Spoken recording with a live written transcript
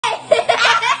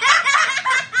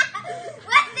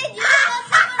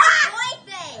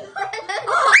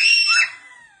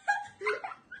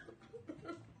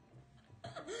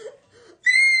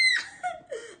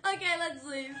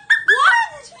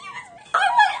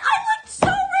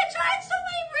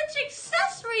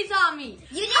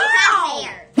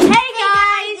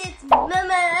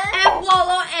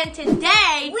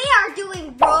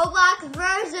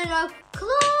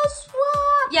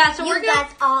Yeah, so you guys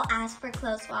all asked for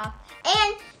clothes swap.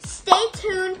 And stay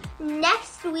tuned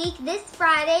next week, this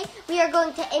Friday, we are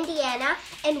going to Indiana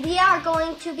and we are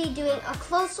going to be doing a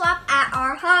clothes swap at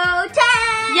our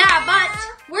hotel. Yeah, but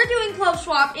we're doing clothes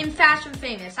swap in Fashion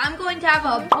Famous. I'm going to have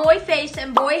a boy face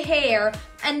and boy hair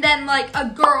and then like a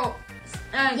girl's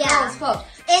clothes.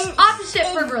 Opposite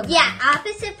for Brinley. Yeah,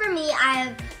 opposite for me. I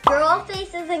have girl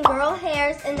faces and girl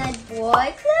hairs and then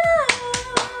boy clothes.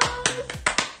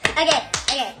 Okay.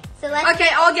 So let's Okay,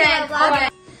 guys,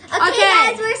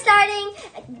 we're starting.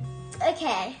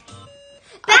 Okay.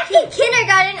 Back in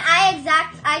kindergarten,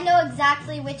 I know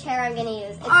exactly which hair I'm gonna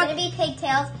use. It's gonna be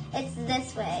pigtails. It's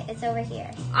this way. It's over here.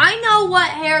 I know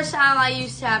what hairstyle I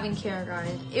used to have in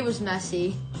kindergarten. It was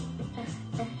messy.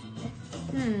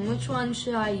 Which one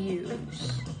should I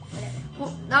use?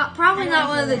 Well, probably not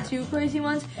one of the too crazy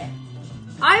ones.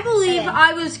 I believe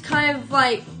I was kind of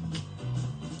like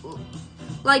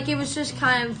it was just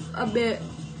kind of a bit.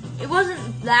 It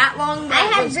wasn't that long, but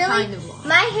it was kind of long.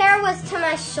 My hair was to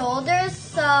my shoulders,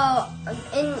 so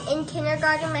in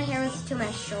kindergarten, my hair was to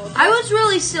my shoulders. I was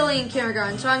really silly in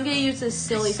kindergarten, so I'm gonna use this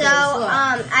silly face. Look.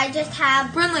 I just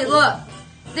have Brinley, look.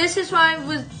 This is what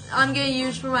I'm gonna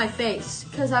use for my face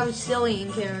because I was silly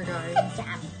in kindergarten.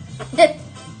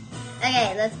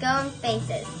 Okay, let's go in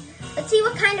faces. Let's see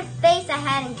what kind of face I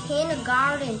had in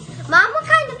kindergarten. Mom, what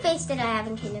kind of face did I have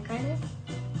in kindergarten?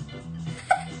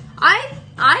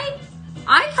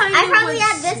 I probably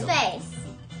had this face.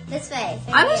 This face.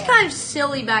 I was kind of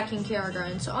silly back in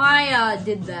kindergarten, so I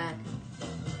did that.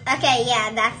 Okay,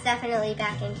 yeah, that's definitely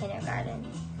back in kindergarten.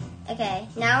 Okay,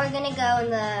 now we're gonna go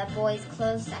in the boys'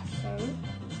 clothes section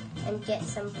and get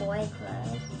some boy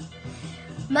clothes.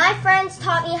 My friends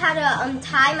taught me how to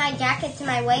untie my jacket to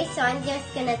my waist, so I'm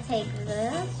just gonna take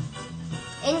this.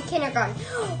 In kindergarten.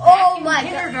 Oh my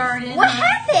god. What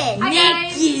happened?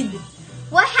 Naked.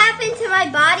 What happened to my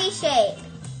body shape?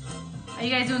 Are you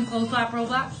guys doing clothes swap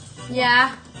Roblox?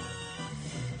 Yeah.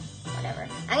 Whatever.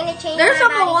 I'm gonna change There's my a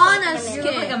body Moana shape. You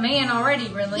look like a man already,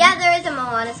 Brinley. Yeah, there is a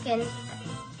Moana skin.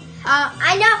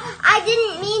 I know. I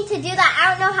didn't mean to do that.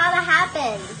 I don't know how that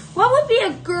happened. What would be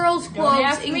a girl's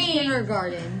clothes in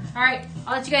kindergarten? All right,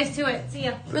 I'll let you guys do it. See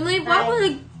ya. Brinley, what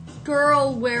would a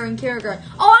girl wear in kindergarten?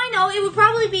 Oh, I know. It would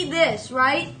probably be this,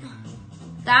 right?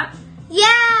 That?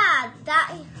 Yeah,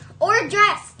 that. Or a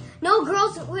dress. No,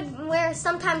 girls would wear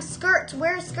sometimes skirts.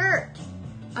 Wear a skirt.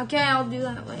 Okay, I'll do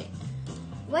that. Wait.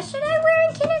 What should I wear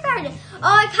in kindergarten? Oh,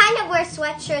 I kind of wear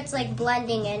sweatshirts like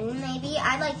blending in, maybe.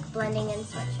 I like blending in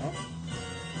sweatshirts.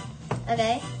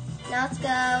 Okay, now let's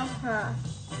go.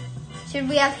 Should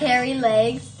we have hairy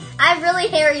legs? I have really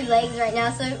hairy legs right now,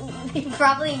 so we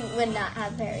probably would not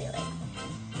have hairy legs.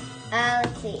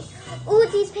 Let's see. Ooh,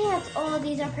 these pants. Oh,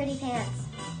 these are pretty pants.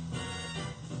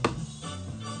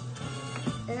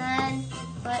 And then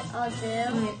what I'll do,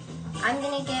 I'm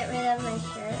gonna get rid of my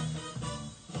shirt.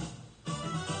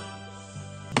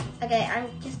 Okay, I'm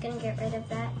just gonna get rid of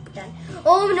that. Done.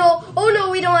 Oh no,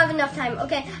 we don't have enough time.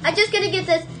 Okay, I'm just gonna get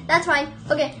this. That's fine.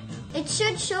 Okay, it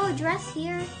should show a dress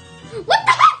here. What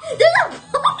the heck? There's a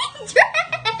boy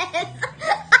dress!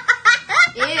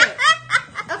 Ew.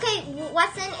 Okay,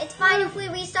 Weston, it's fine if we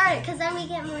restart it, because then we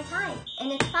get more time.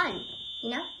 And it's fun, you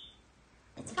know?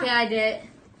 It's fun. Okay, I did it.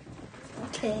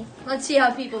 Okay. Let's see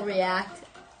how people react.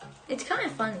 It's kind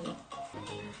of funny.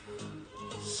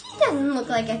 She doesn't look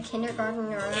like a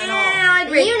kindergartner at Yeah,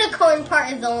 all. The unicorn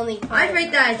part is the only part. I'd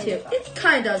rate that too. It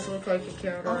kind of does look like a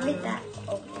kindergartner. I'll rate that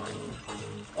a 1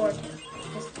 or 2.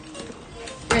 Just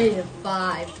Rate it a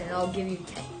 5, and I'll give you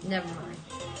 10. Never mind.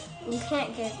 you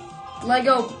can't get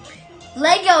Lego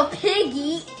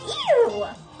piggy. Ew.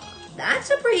 That's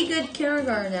a pretty good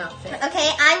kindergarten outfit.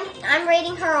 Okay, I'm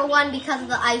rating her a 1 because of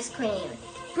the ice cream.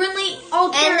 Brinley, all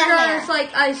And the kindergartens hair.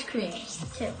 like ice cream.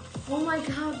 2. Oh my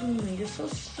god, Brinley, you're so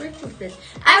strict with this.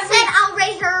 I said I'll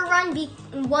rate her a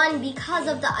 1 because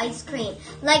of the ice cream.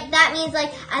 Like, that means,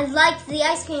 like, I liked the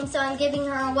ice cream, so I'm giving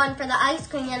her a 1 for the ice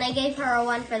cream, and I gave her a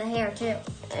 1 for the hair, too.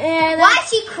 Why is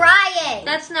she crying?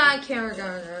 That's not a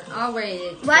kindergartner. I'll rate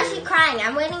it. Why is she crying?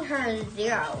 I'm rating her a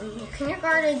 0.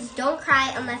 Kindergartens don't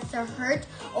cry unless they're hurt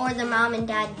or the mom and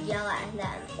dad yell at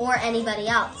them or anybody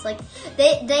else. Like,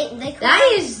 they cry. That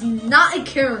is not a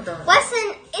kindergarten.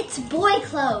 Listen, it's boy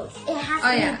clothes. It has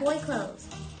to be boy clothes.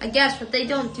 I guess, but they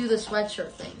don't do the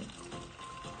sweatshirt thing.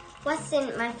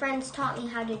 Weston, my friends taught me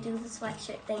how to do the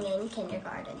sweatshirt thing in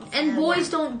kindergarten. And boys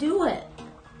don't do it.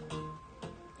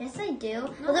 Yes, I do.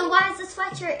 No. Well, then why is the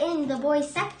sweatshirt in the boys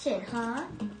section, huh?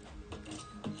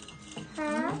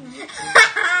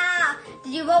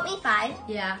 Did you vote me 5?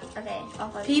 Yeah. Okay, I'll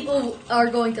vote People are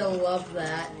going to love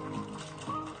that.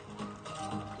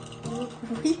 you.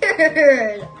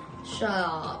 Weird. Shut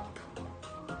up.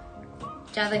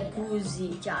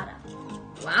 Jacuzzi. Jada.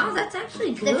 Wow, that's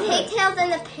actually The good. pigtails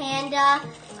and the panda.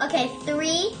 Okay,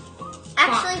 3.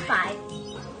 Actually, 5.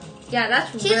 Yeah,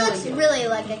 that's She really looks good. really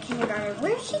like a kindergarten.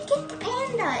 Where did she get the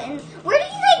panda? And where do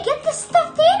they get the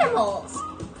stuffed animals?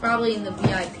 Probably in the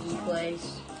VIP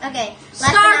place. Okay.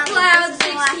 Star Cloud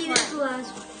 16 is the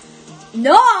last one.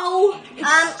 No!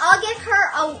 I'll give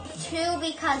her a 2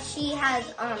 because she has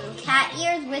cat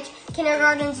ears, which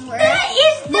kindergartens wear. That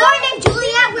is Lauren and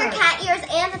Juliet wear cat ears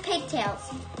and the pigtails.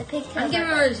 The pigtails. I'm giving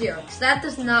her a 0 because that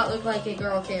does not look like a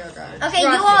girl kindergarten. Okay, Trust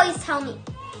you me. always tell me.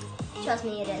 Trust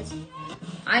me, it is.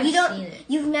 I've You don't. seen it.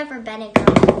 You've never been a girl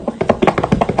before.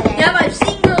 Yeah, but I've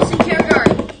seen girls in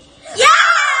kindergarten. Yeah!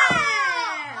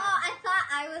 Oh, I thought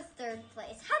I was 3rd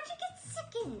place. How'd you get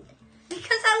 2nd?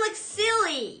 Because I look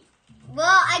silly. Well,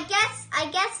 I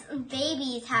guess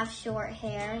babies have short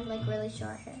hair, like really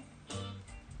short hair.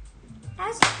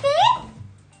 That's it.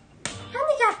 I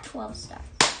only got 12 stars.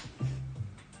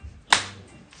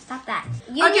 Stop that.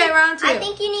 Okay, round 2. I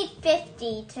think you need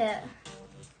 50 to.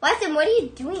 Watson, what are you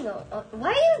doing?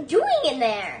 What are you doing in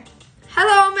there?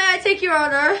 Hello, may I take your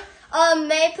order?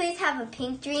 May I please have a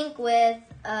pink drink with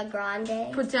a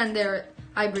grande? Pretend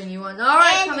I bring you one. All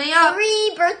right, And coming up.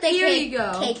 3 birthday Here cake, you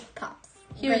go. cake pops.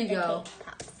 Here you Birthday go. cake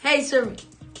pops. Hey, serve me.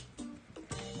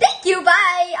 Thank you,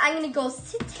 bye. I'm gonna go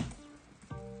sit.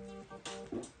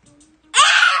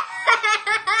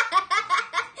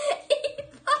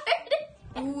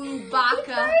 He Ooh, farted. baka.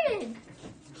 He farted.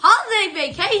 Holiday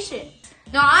vacation.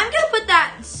 No, I'm gonna put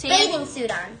that Bathing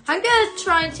suit on. I'm gonna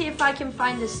try and see if I can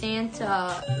find a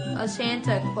Santa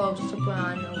clothes to put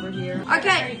on over here.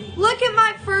 Okay, look at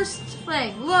my first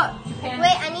thing. Look. Wait,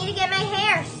 I need to get my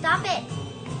hair. Stop it.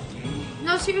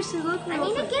 No, seriously, look. I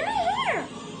need to get my hair.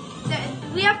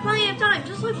 We have plenty of time.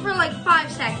 Just look for like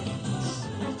 5 seconds.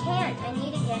 I can't. I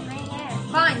need to get my hair.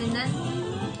 Fine, and then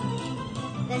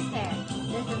This hair.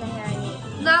 This is the hair I need.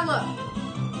 now look.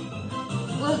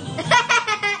 Look.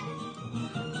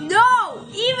 No,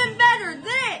 even better.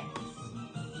 This.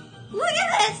 Look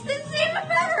at this. This is even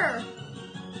better.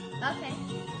 Okay.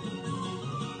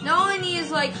 Now all I need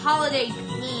is like holiday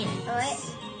pants. Oh, wait.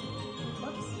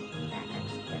 Whoops. That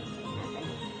actually happened.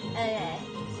 Okay.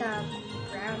 Some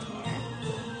brown hair.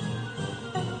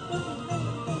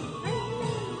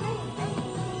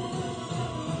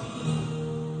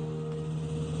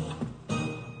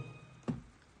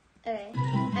 Okay.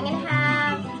 I'm gonna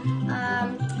have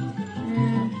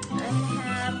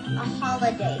a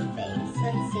holiday face.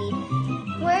 Let's see.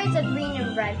 Where's a green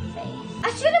and red face?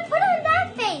 I should have put on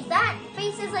that face. That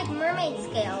face is like mermaid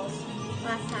scales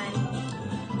last time.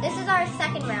 This is our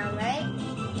 2nd round, right?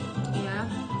 Yeah.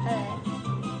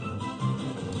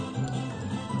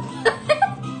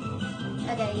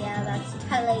 Okay, yeah, that's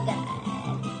totally good.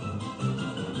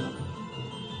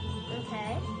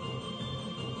 Okay.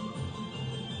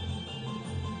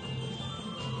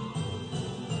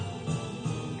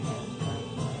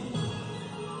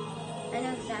 I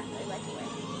know exactly what to wear.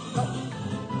 Go.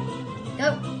 Go.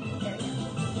 There we go.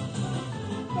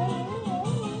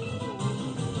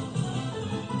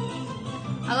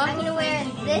 I'm gonna wear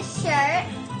this shirt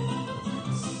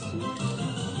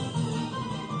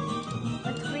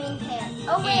with green pants.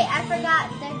 Oh wait, I forgot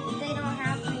they don't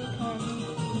have green pants.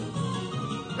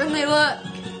 Brinley, look.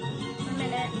 A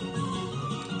minute.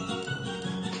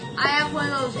 I have one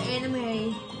of those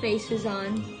anime faces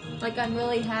on. Like I'm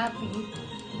really happy.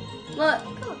 Look.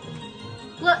 Cool.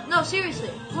 Look. No, seriously.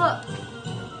 Look.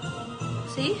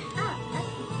 See?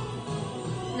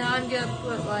 Oh, Now I'm gonna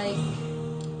put like.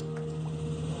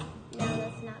 no,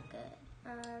 that's not good.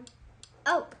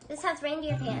 Oh, this has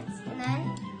reindeer pants. And then,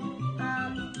 what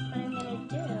I'm gonna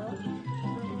do,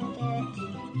 I'm gonna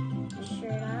get a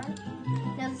shirt on.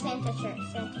 No, the Santa shirt.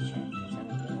 Santa shirt. That's what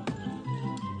I'm doing.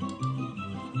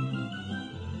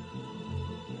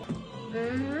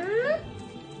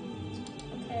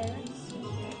 Okay, let's see.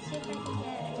 Let's see if I can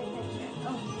get a different shirt.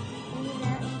 Oh, maybe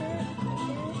that shirt.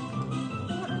 Okay.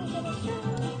 I want to get a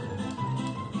shirt.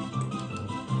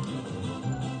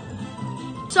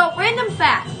 So, random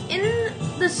fact. In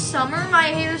the summer, my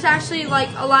hair is actually like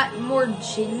a lot more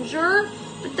ginger.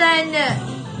 But then,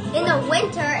 In the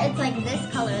winter, it's like this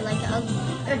color, like a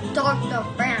dark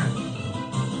brown.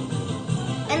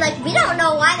 And like, we don't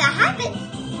know why that happened.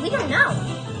 We don't know.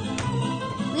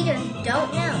 We just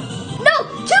don't know. No,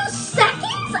 2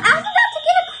 seconds? I was about to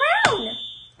get a crown.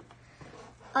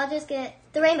 I'll just get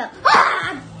the rainbow.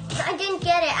 Ah! I didn't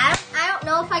get it. I don't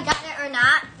know if I got it or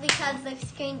not because the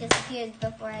screen disappeared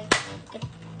before I got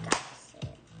to see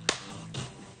it.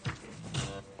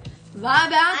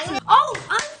 Vibe out. Oh,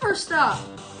 I'm first up.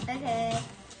 Okay.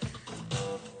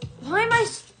 Why am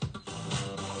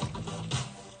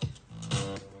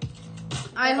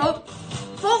I hope.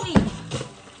 Vote me.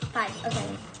 5. Okay.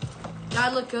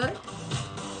 I look good.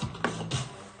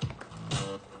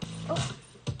 Oh.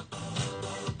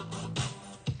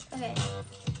 Okay.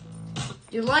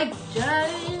 You like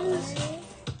James?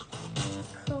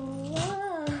 Cool.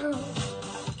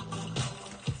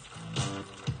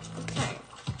 Okay.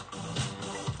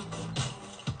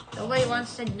 Nobody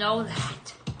wants to know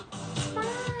that.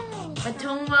 Fine.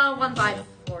 Matoma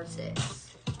 1546.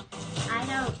 I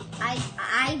don't.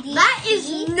 That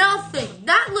is nothing.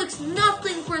 That looks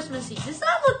nothing Christmassy. Does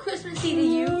that look Christmassy to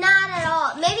you? Not at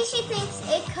all. Maybe she thinks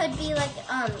it could be like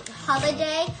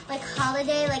holiday,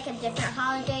 like a different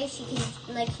holiday. She can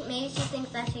maybe she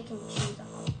thinks that she can choose a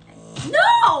holiday.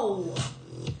 No!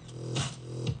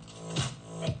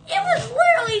 It was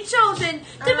literally chosen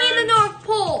to be the North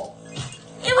Pole.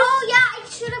 Oh yeah, I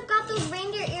should have got those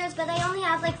reindeer ears, but I only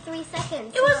have like 3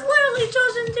 seconds. It was literally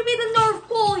chosen to be the North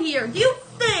Pole here. Do you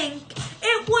think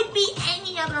it would be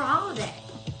any other holiday?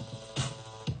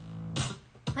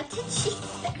 What did she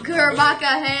say?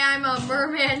 Kurbaka, hey, I'm a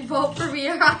merman. Vote for me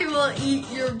or I will eat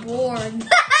your born.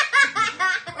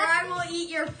 Or I will eat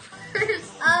your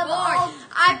firstborn.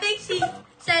 I think she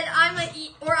said I'ma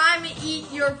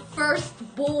eat your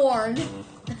firstborn.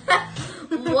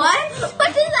 What?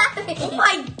 What does that mean? Oh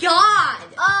my god!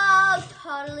 Oh,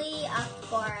 totally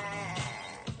Akbar.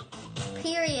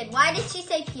 Period. Why did she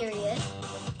say period?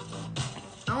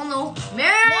 I don't know.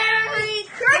 Merry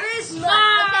Christmas!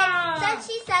 Okay, since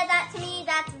she said that to me,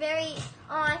 that's very.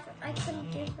 Oh, I couldn't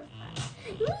do her.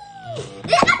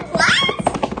 What?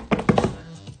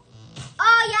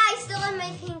 Oh yeah, I still have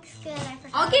my pink skin. I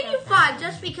forgot. I'll give you 5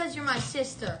 just because you're my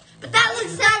sister. But that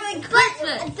looks like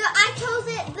Christmas. I chose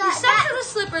it. Except for the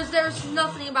slippers, there's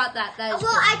nothing about that. That is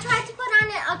well, I tried to put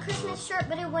on a Christmas shirt,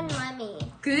 but it wouldn't let me.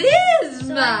 Christmas.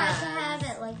 So I had to have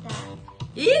it like that.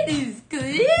 It is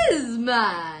Christmas.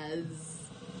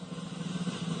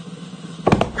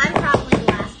 I'm probably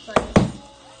last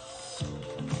place.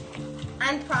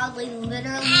 I'm probably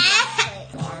literally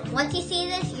last place. Once you see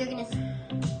this, you're gonna.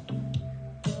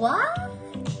 What?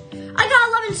 I got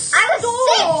 11 stars.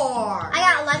 I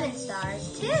got 11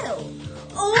 stars too.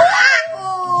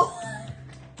 Oh!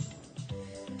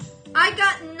 I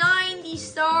got 90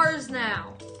 stars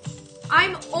now.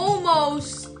 I'm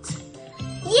almost.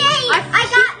 Yay! I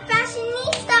got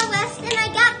fashionista, Weston. I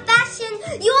got fashion.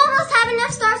 You almost have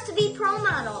enough stars to be pro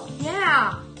model.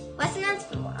 Yeah. Weston has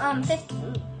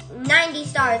 90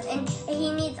 stars, and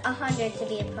he needs 100 to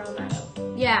be a pro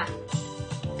model. Yeah.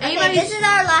 Okay, this is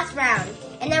our last round,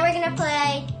 and then we're gonna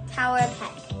play Tower of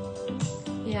Heck.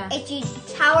 Yeah.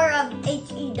 Tower of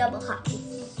H-E double hockey.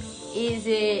 Is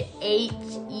it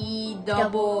H-E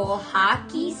double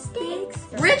hockey sticks?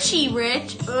 Richie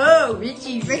Rich. Oh,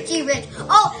 Richie Rich.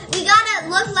 Oh, we gotta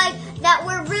look like that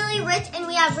we're really rich and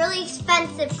we have really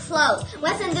expensive clothes.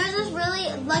 Listen, there's this really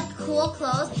cool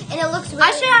clothes, and it looks really.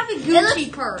 I should have a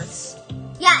Gucci purse.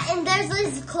 Yeah, and there's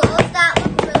these clothes that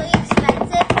look really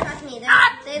expensive. Trust me,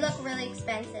 they look really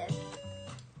expensive.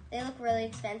 They look really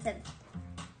expensive.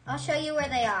 I'll show you where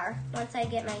they are once I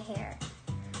get my hair.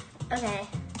 Okay.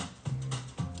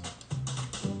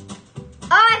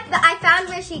 Oh, I found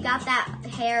where she got that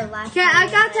hair last time. Yeah, I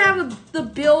got to have the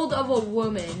build of a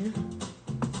woman.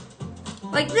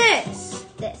 Like this.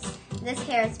 This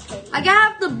hair is pretty. I gotta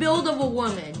have the build of a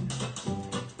woman.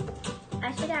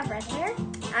 I should have red hair.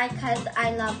 Cause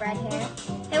I love red hair.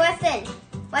 Hey,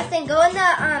 Weston, go in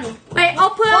the Wait,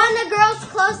 I'll put go in the girls'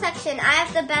 clothes section. I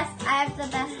have the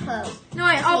best clothes. No,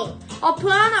 wait, I'll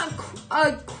put on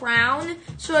a crown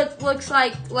so it looks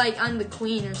like I'm the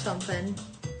queen or something.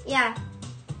 Yeah.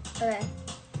 Okay.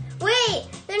 Wait,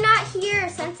 they're not here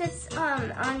since it's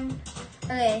on.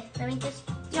 Okay, let me just.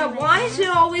 Yeah, why is it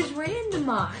always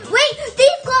randomized? Wait,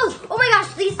 these clothes! Oh my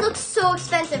gosh, these look so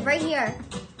expensive. Right here.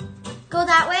 Go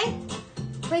that way.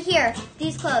 Right here.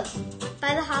 These clothes.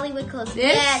 Buy the Hollywood clothes.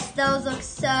 This? Yes, those look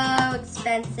so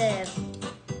expensive.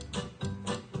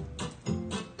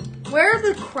 Where are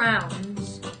the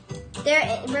crowns?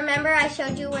 There. Remember, I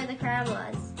showed you where the crown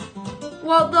was.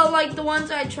 Well, the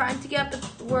ones I tried to get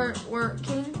but weren't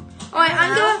working. All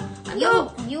right,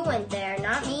 You went there,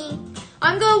 not me.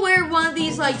 I'm gonna wear one of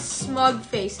these smug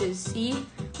faces. See?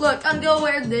 Look, I'm gonna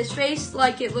wear this face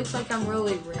like it looks like I'm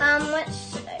really rich. What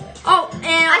should I wear? Oh, and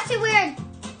I should wear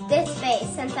this face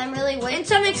since I'm really rich. And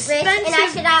some expensive. And I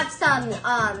should have some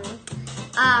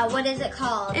what is it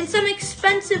called? And some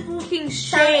expensive looking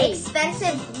Some shades.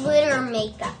 expensive glitter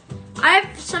makeup. I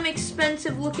have some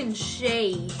expensive looking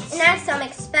shades. And I have some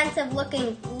expensive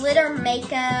looking glitter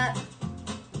makeup.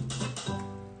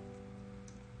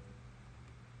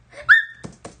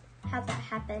 How'd that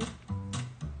happen?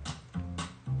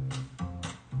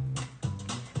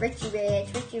 Richie rich,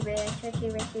 Richie rich, Richie,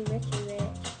 Richie, Richie rich.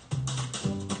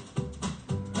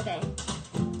 Okay.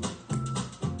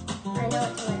 I know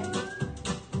what to wear.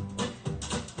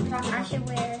 I should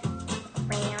wear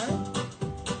crayon.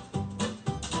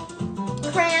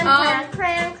 Crayon.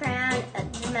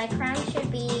 My crown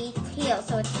should be teal,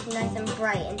 so it's nice and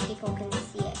bright and people can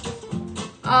see it.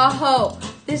 Oh,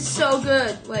 this is so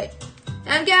good. Wait,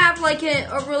 I'm gonna have like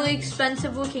a really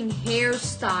expensive looking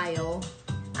hairstyle.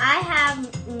 I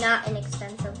have not an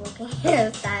expensive looking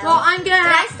hairstyle. Well, I'm gonna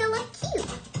but have... I still look cute.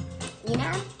 You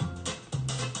know?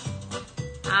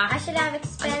 I should have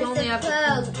expensive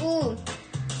clothes.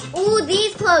 Ooh,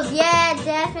 these clothes. Yeah,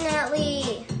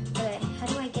 definitely. Okay, how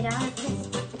do I get out of this?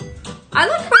 I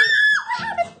look pretty... What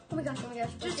happened? Oh my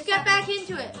gosh. Just get back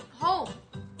into it. Home.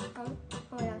 Oh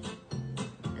my gosh.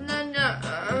 And then,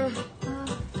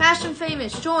 Fashion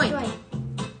Famous, join.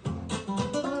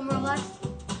 Roblox.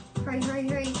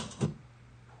 Hurry.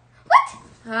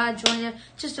 What? Join it.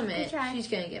 Just a minute. try. She's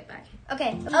gonna get back.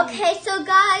 Okay, so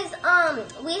guys,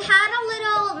 we had a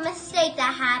little mistake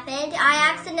that happened.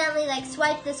 I accidentally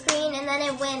swiped the screen and then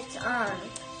it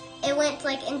went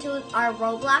like into our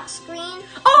Roblox screen.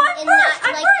 Oh, and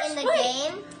not in the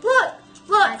game. Look,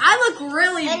 I look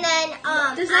really... And then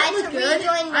Does I that had look to good?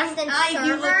 rejoin Weston's server.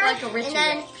 You look like a Richie and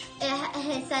then Rich.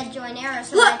 it said join error.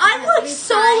 So Look, I I look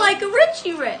so like a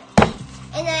Richie Rich.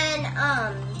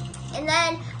 And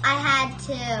then I had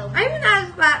to. I even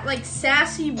have that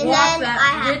sassy walk,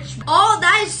 then rich. Oh,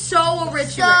 that is so a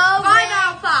Richie So Rich. 5 rich.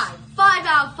 out of 5. 5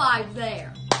 out of 5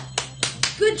 there.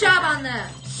 Good job on that.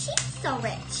 She's so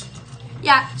rich.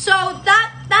 Yeah, so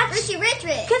that's... Richie Rich.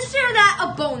 Consider that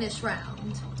a bonus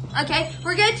round. Okay,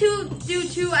 we're going to do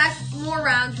 2 more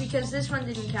rounds because this one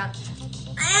didn't count.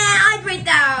 I'd rate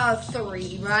that a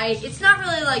 3, right? It's not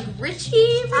really Richie.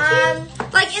 She It's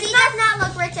does not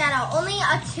look rich at all. Only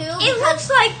a 2. It looks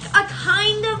like a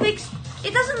kind of...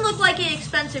 It doesn't look like an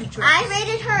expensive dress. I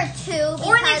rated her a 2.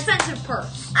 Or an expensive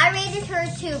purse. I rated her a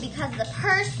 2 because the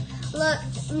purse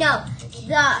looked... No,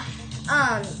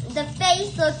 the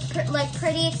face looked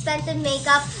pretty expensive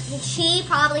makeup. She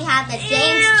probably had the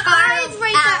James Charles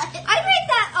palette. I'd rate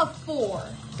that a 4.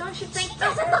 Don't you think? She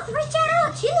doesn't look rich at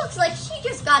all. She looks like she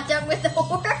just got done with the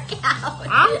workout.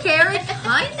 I don't care. It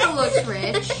kind of looks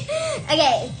rich.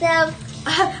 Okay, so...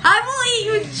 I will eat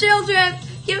you children.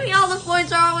 Give me all the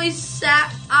points or I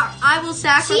will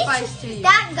sacrifice to you.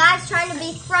 That guy's trying to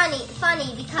be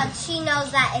funny because she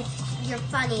knows that if you're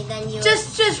funny, then you...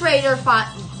 Just rate her fun.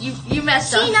 You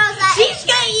messed up. She knows that... She's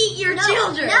gonna eat your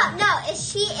children. No.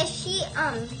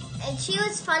 And she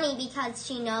was funny because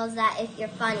she knows that if you're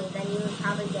funny, then you would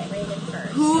probably get rated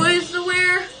first. Who is the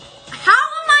winner? How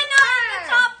am I not in the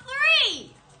top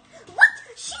 3? What?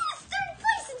 She was 3rd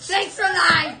place and Thanks for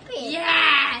that.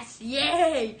 Yes.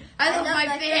 Yay. I love my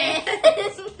face.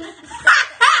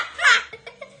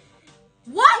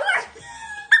 What? What?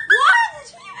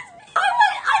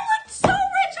 I looked so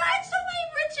rich. I had so many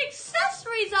rich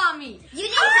accessories on me. You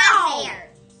didn't have hair,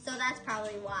 so that's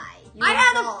probably why. I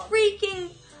had a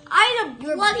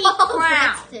bloody crown.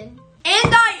 Braxton.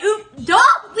 And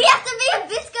Oh, we have to be a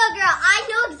Visco girl. I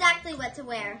know exactly what to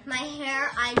wear. My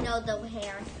hair, I know the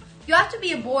hair. You have to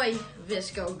be a boy,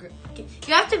 Visco.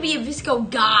 You have to be a Visco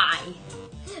guy.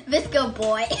 Visco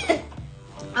boy.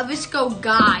 A Visco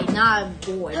guy, not a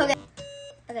boy.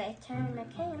 Okay, turn my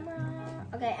camera.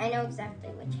 Okay, I know exactly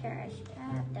which hair I should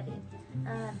have.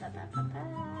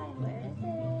 Where is it?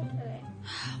 Okay.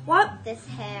 What? This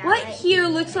hair. What right here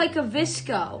looks like a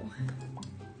Visco?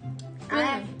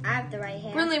 I have the right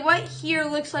hair. Brinley, what here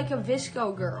looks like a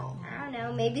Visco girl? I don't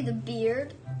know, maybe the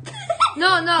beard.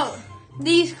 No.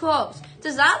 These clothes.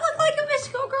 Does that look like a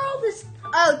Visco girl? This.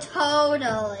 Oh,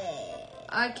 totally.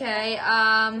 Okay.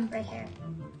 Right here.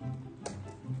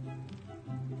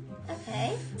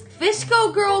 Okay.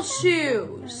 Visco girl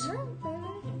shoes.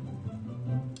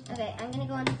 Okay, I'm gonna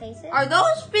go on the faces. Are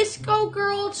those Visco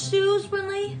girl shoes,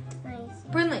 Brinley? Nice.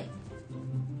 Brinley.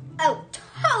 Oh,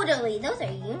 totally. Those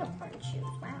are unicorn shoes.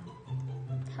 Wow.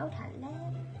 Totally.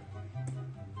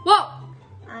 Whoa.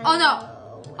 Oh no. know.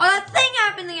 Oh, that thing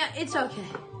happened again. It's okay.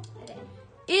 Okay.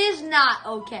 It is not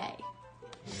okay.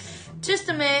 Just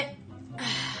a minute.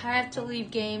 I have to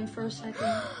leave game for a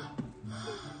second.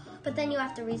 But then you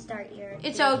have to restart your...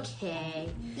 It's okay.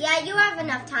 Yeah, you have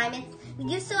enough time.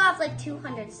 You still have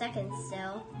 200 seconds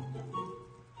still.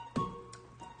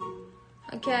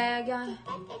 Okay, I got it.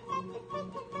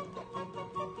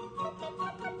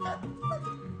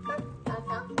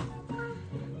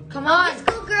 Come on.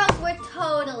 School girls would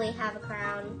totally have a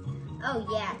crown. Oh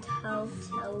yeah,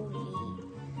 totally.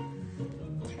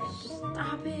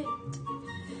 Stop it.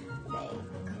 Okay,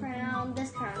 crown,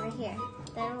 this crown right here.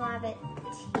 Then we'll have it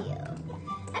teal.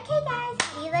 Okay guys,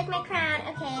 do you like my crown?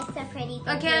 Okay, it's so pretty.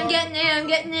 Thank Okay, I'm you.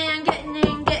 getting in.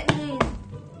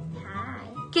 Hi.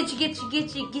 Get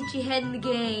your head in the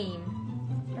game.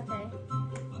 Okay.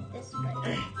 This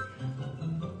way.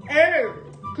 Oh,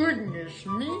 goodness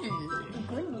me.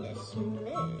 Goodness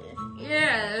me.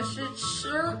 Yes, it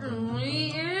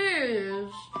certainly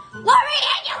is.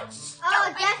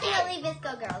 Oh, definitely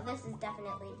Visco girl. This is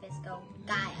definitely Visco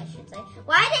guy, I should say.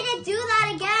 Why did it do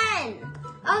that again?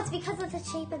 Oh, it's because of the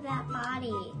shape of that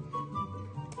body.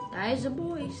 That is a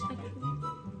boy section.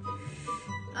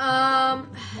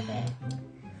 Okay.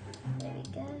 There we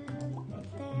go.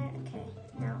 Right there. Okay.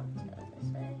 Now let's go this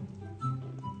way.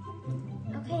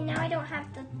 Okay, now I don't have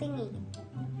the thingy.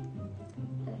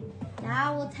 Okay.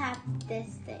 Now we'll tap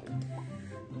this thing.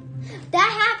 That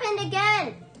happened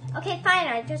again! Okay, fine.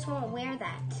 I just won't wear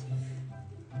that.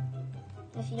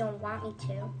 If you don't want me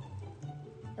to.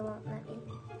 It won't let me.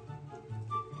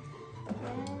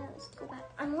 Yeah, let's go back.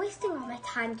 I'm wasting all my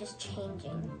time just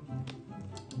changing.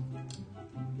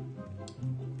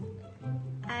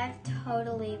 I have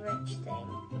totally rich thing.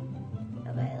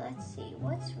 Okay, let's see.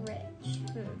 What's rich?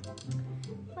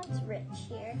 What's rich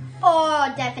here?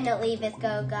 Oh, definitely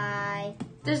Visco guy.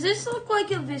 Does this look like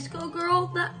a Visco girl?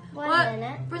 One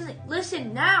minute. Brinley,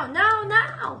 listen, now.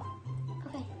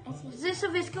 Okay, I see. Is this a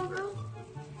Visco girl?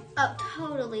 Oh,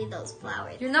 totally those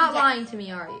flowers. You're not Yeah. lying to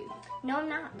me, are you? No, I'm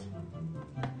not.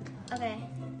 Okay.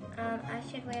 I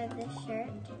should wear this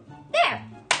shirt. There!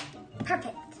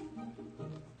 Perfect.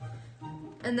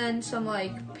 And then some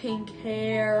like pink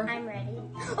hair. I'm ready.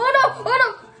 Oh no!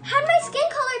 How'd my skin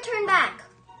color turn back?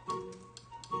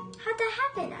 How'd that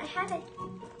happen? I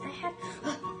had.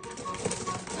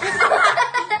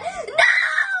 No!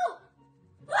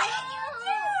 What did you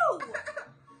do?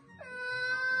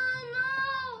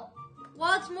 No!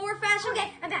 Well, it's more fashion. Okay,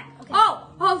 I'm back. Okay.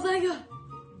 Oh, thank God.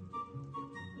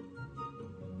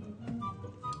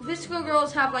 Visco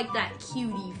girls have like that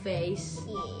cutie face.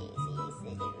 Yes,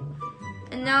 they do.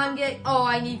 And now I'm getting,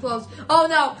 I need clothes. Oh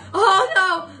no.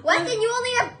 Weston, you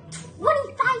only have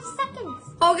 25 seconds.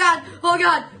 Oh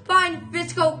God. Find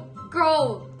Visco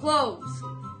girl clothes.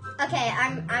 Okay,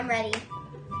 I'm ready.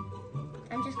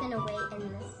 I'm just gonna wait in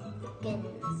this skin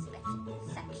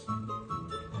section.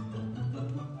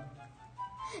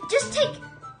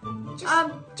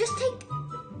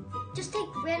 Just take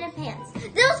random pants.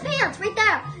 Those pants right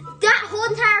there. That whole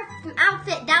entire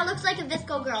outfit, that looks like a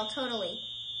Visco girl, totally.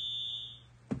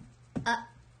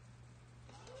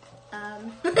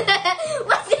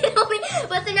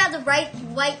 Weston has a bright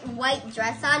white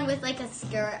dress on with like a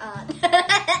skirt on.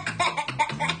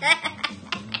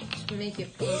 To make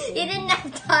it purple. He didn't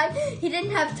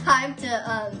have time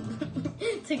to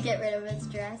to get rid of his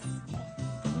dress.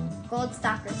 Gold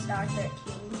Stalker Star 13.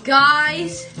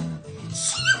 Guys,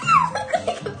 She doesn't look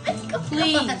like a Visco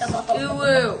please. girl.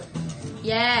 Ooh.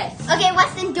 Yes. Okay,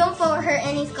 Weston, don't vote her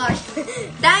any scars.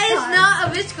 That is not a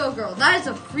Visco girl. That is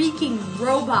a freaking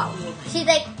robot woman. She's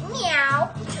like, meow.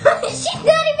 She's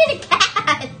not even a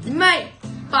cat. Mate,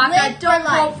 fuck, Live don't for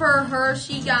life. vote for her.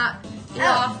 She got it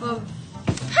off of.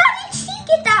 How did she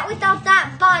get that without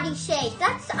that body shape?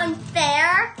 That's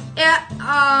unfair. Yeah,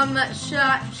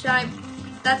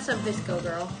 that's a Visco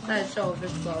girl. That is so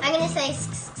Visco. I'm gonna say.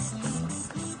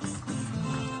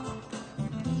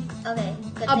 Okay.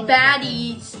 Good A thing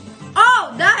baddie.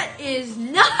 Oh, that is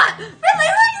not. Really,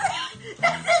 look at that.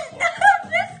 This is not a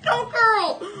Visco girl.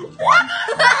 What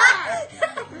is that?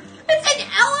 It's an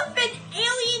elephant,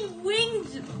 alien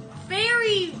winged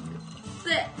fairy,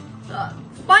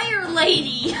 fire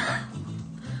lady.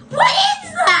 What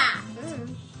is that?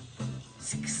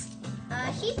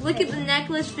 She's Look pretty. at the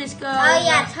necklace, Visco. Oh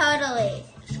yeah, totally.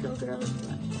 Visco girl.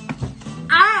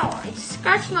 Ow! I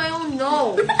scratched my own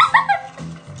nose.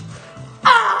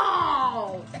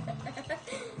 Ow!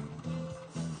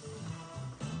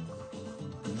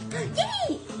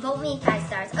 Yay! Vote me 5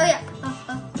 stars. Oh yeah.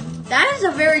 That is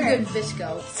a very good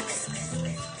Visco.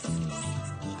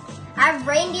 I have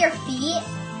reindeer feet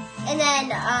and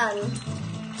then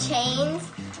chains.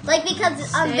 Like because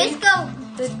Save Visco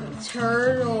the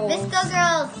turtle.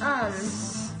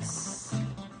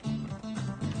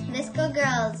 Visco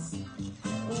girls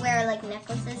wear like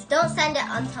necklaces. Don't send it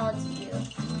until it's you.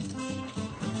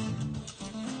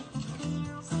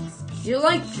 You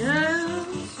like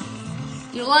gems?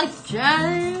 You like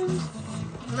gems?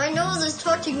 My nose is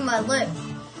touching my lip.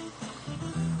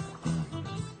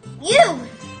 You!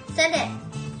 Send it.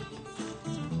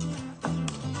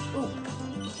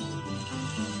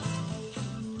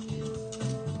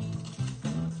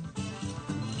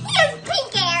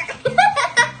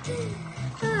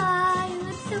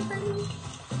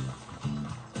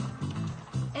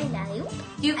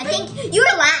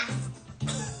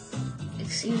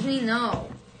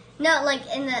 No, like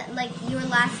in the you were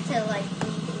last to like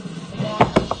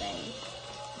walk the thing.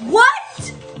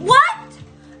 What? What?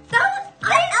 That was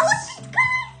The elephant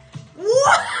guy.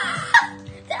 what?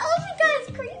 The elephant guy is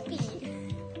creepy.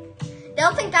 The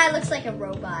elephant guy looks like a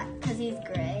robot because he's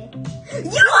gray. You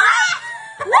what?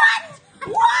 What?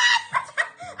 What?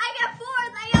 I got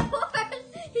fours.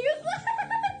 He was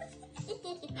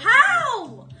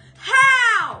How?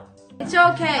 How? It's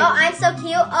okay. Oh, I'm so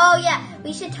cute. Oh yeah,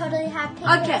 we should totally have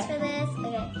pigtails Okay. for this.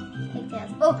 Okay,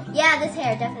 pigtails. Oh yeah, this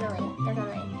hair definitely.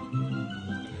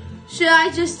 Should I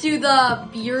just do the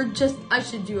beard? I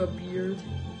should do a beard.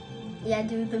 Yeah,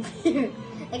 do the beard.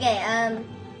 Okay, I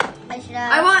should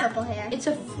have I want purple hair. It's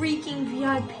a freaking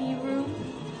VIP room.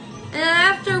 And then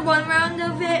after one round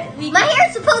of it, My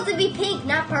hair's supposed to be pink,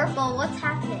 not purple. What's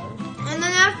happening? and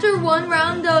then after one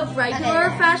round of regular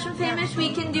Okay, Fashion Famous,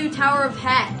 we can do Tower of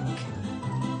Heck.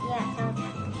 Yeah,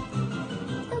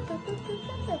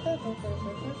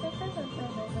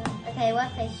 okay,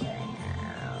 what face should I have?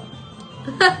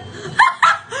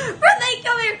 Brinley,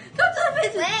 come here. Come to the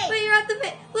face. Wait. Wait, you're at the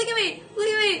face. Look at me. Look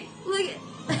at me. Look at.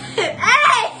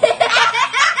 Hey!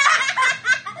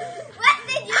 What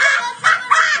did you do?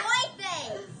 Someone a boy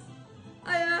face? I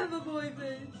have a boy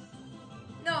face.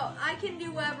 No, I can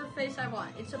do whatever face I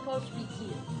want. It's supposed to be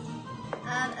cute.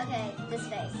 Okay, this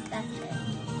face. That's it.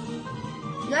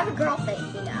 You have a girl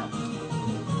face, you know.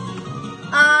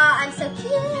 I'm so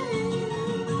cute.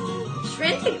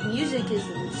 Frantic music is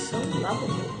so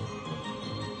lovable.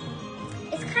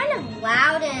 It's kind of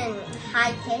loud and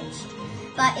high-pitched,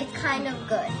 but it's kind of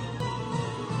good.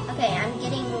 Okay, I'm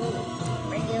getting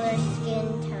regular skin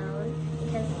tone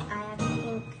because I have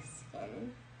pink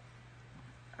skin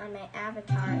on my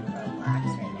avatar in Roblox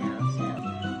right now, so...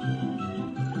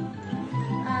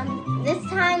 this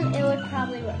time it would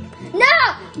probably work. No!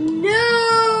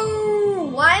 No!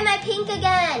 Why am I pink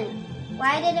again?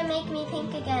 Why did it make me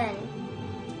pink again?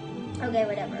 Okay,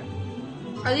 whatever.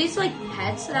 Are these like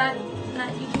pets that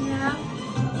you can have?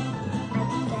 I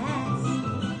guess.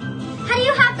 How do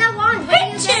you have that wand?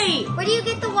 Pitchy! Where do you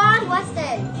get the wand,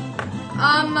 Weston?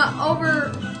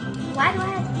 Over. Why do I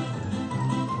have...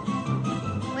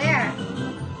 Where?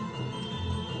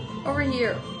 Over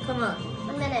here. Come on.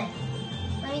 1 minute.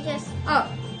 Let me just Oh.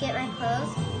 get my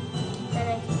clothes. Then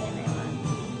I can get my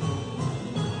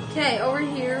wand. Okay, over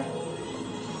here.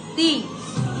 These.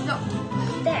 No.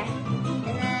 There.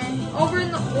 And then... Over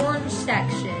in the orange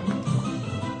section.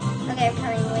 Okay, I'm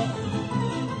coming. Wait.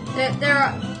 They're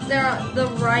the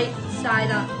right side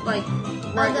on right.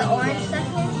 Oh, the orange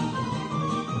section?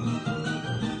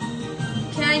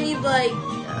 Okay, I need like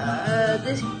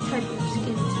this type of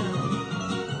skin tone.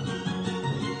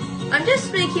 I'm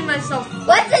just making myself.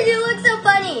 Weston, you look so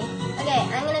funny. Okay,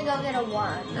 I'm gonna go get a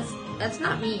wand. That's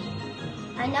not me.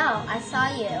 I know. I saw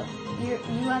you. You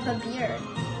have a beard,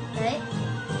 right?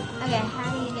 Okay, how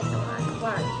do you get the wand?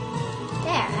 Wand.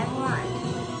 There, I have a wand.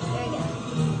 Very good.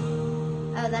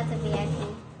 Oh, that's a VIP.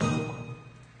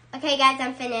 Okay, guys,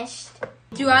 I'm finished.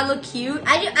 Do I look cute?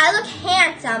 I look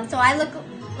handsome, so I look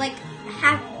like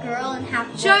half girl and half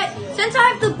boy. Since I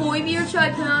have the boy beard, should I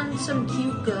put on some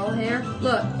cute girl hair?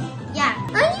 Look. Yeah.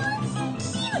 Oh, you look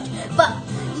so cute. But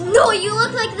no, you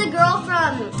look like the girl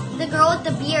with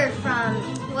the beard from,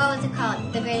 what was it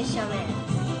called? The Greatest Showman.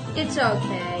 It's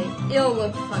okay. It'll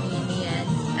look funny in the end.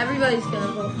 Everybody's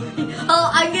gonna vote for me. Oh,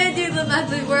 I'm gonna do the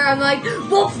method where I'm like,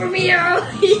 vote for me or I'll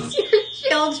eat your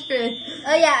children.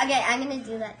 Oh yeah, okay, I'm gonna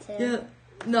do that too. Yeah.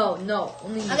 No,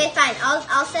 only me. Okay, fine.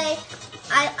 I'll say,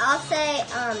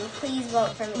 please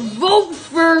vote for me. Vote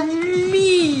for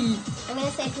me, I'm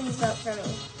gonna say, please vote for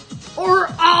me. or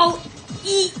I'll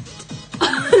eat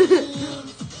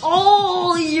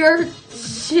all your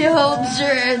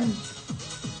children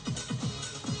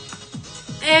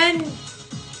and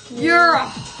your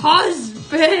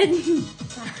husband.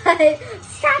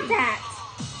 Stop that.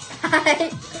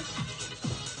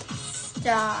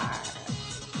 Star.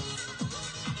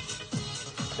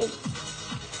 Please.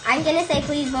 I'm gonna say,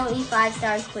 please vote me 5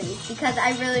 stars, please, because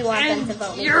I really want them to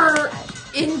vote me 5 your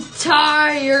stars.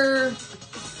 entire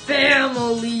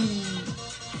family.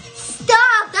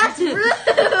 Stop! That's rude!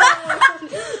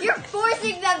 You're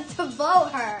forcing them to vote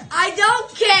her. I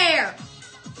don't care.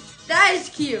 That is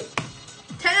cute.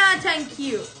 10 out of 10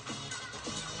 cute.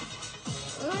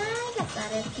 Yeah, I guess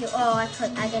that is cute. Oh, I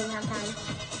didn't have time.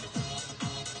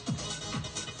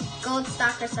 Gold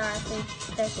stalker star,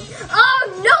 13. Oh,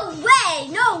 no way!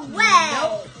 No way!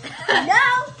 Nope. No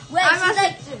way! I'm She's not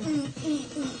like,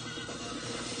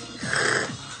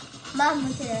 Mom,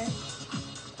 look at her.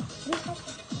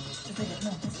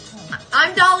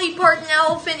 I'm Dolly Dolly Parton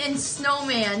elephant and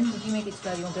snowman. If you make it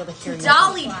so you won't be able to hear you.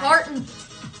 Dolly Parton.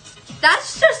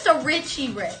 That's just a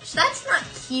Richie Rich. That's not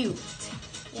cute.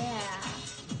 Yeah.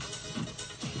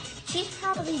 She's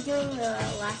probably doing the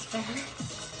last one.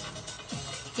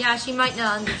 Yeah, she might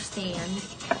not understand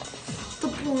the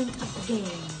point of the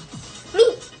game.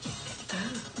 Me!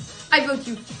 I vote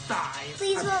you 5.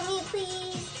 Please vote me,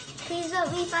 please. Please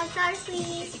vote me 5 stars,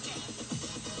 please.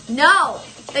 No!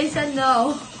 They said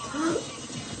no.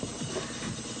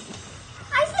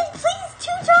 I said please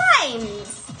 2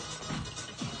 times.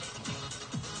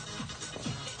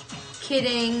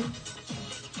 Kidding.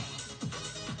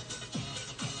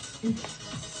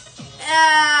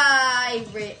 I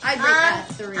rate that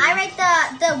 3. I rate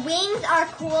the wings are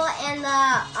cool and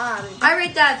I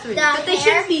rate that 3. But they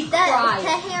shouldn't be the quiet.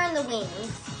 hair and the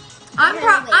wings.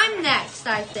 I'm next,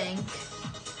 I think.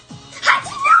 How'd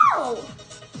you know?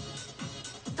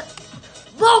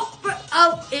 Whoa!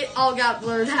 Oh, it all got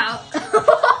blurred out.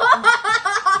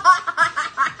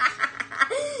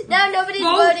 No, nobody's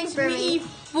voting for me.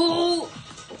 Fool,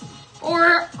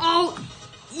 or I'll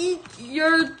eat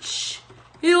your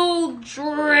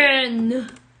children.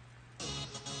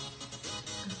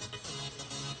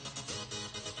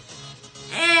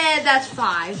 That's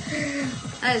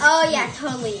 5. That is Oh cute. yeah,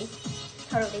 totally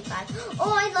 5.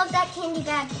 Oh, I love that candy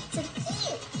bag. It's so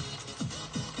cute.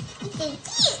 It's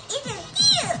so cute. It's so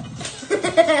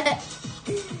cute.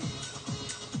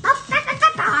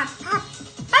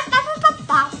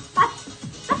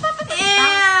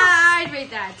 Yeah, I'd rate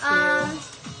that too.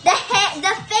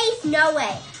 The face, no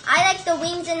way. I like the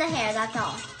wings and the hair. That's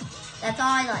all. That's all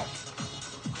I like.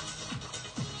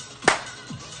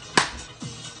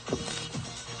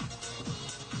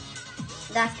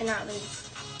 Last but not least.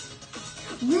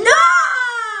 No! No!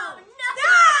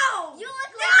 You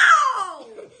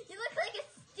look like a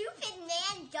stupid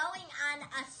man going on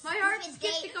a My heart stupid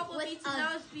skipped a date couple with beats and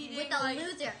I was beating with a like...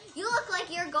 loser. You look like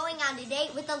you're going on a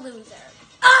date with a loser.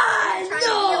 Ah, Trying to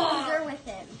be a loser with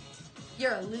him.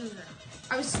 You're a loser.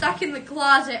 I was stuck in the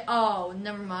closet. Oh,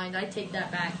 never mind. I take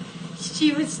that back.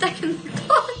 She was stuck in the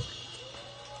closet.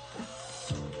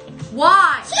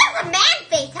 Why? She has a man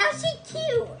face. How's she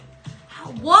cute?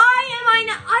 Why am I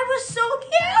not? I was so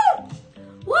cute.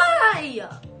 Why?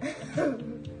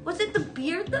 Was it the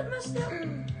beard that messed up?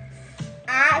 No!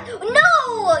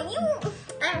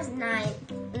 I was 9.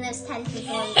 And there's 10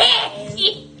 people in the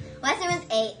game. Lesson was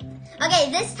 8.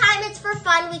 Okay, this time it's for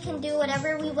fun. We can do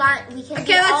whatever we want. We can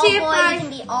be let's all see if boys. I- We can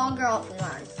be all girls if we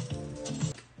want.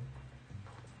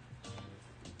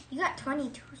 You got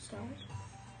 22 stars.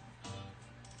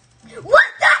 What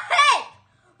the heck?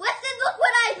 Listen, look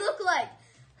what I look like.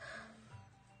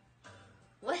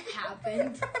 What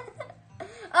happened?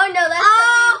 Oh no,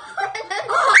 that's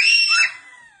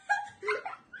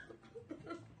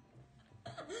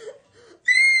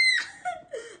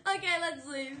Okay, let's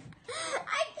leave.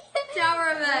 I can't. Tower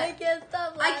of I Ed. can't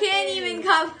stop I can't laughing. even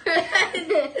comprehend.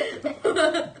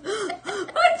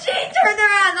 When she turned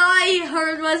around, all I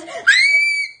heard was.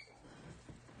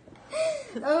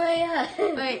 Oh my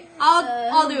god. Wait,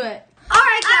 I'll do it. All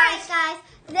right, guys.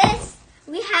 This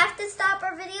we have to stop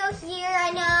our video here.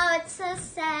 I know it's so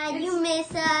sad. You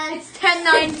miss us. It's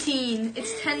 10:19.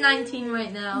 It's 10:19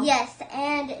 right now. Yes,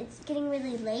 and it's getting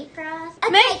really late for us.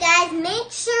 Okay, guys,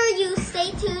 make sure you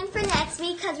stay tuned for next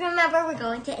week because remember we're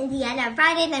going to Indiana on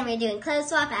Friday. Then we're doing clothes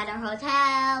swap at our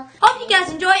hotel. Hope you guys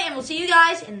enjoy, and we'll see you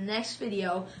guys in the next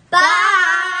video.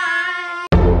 Bye.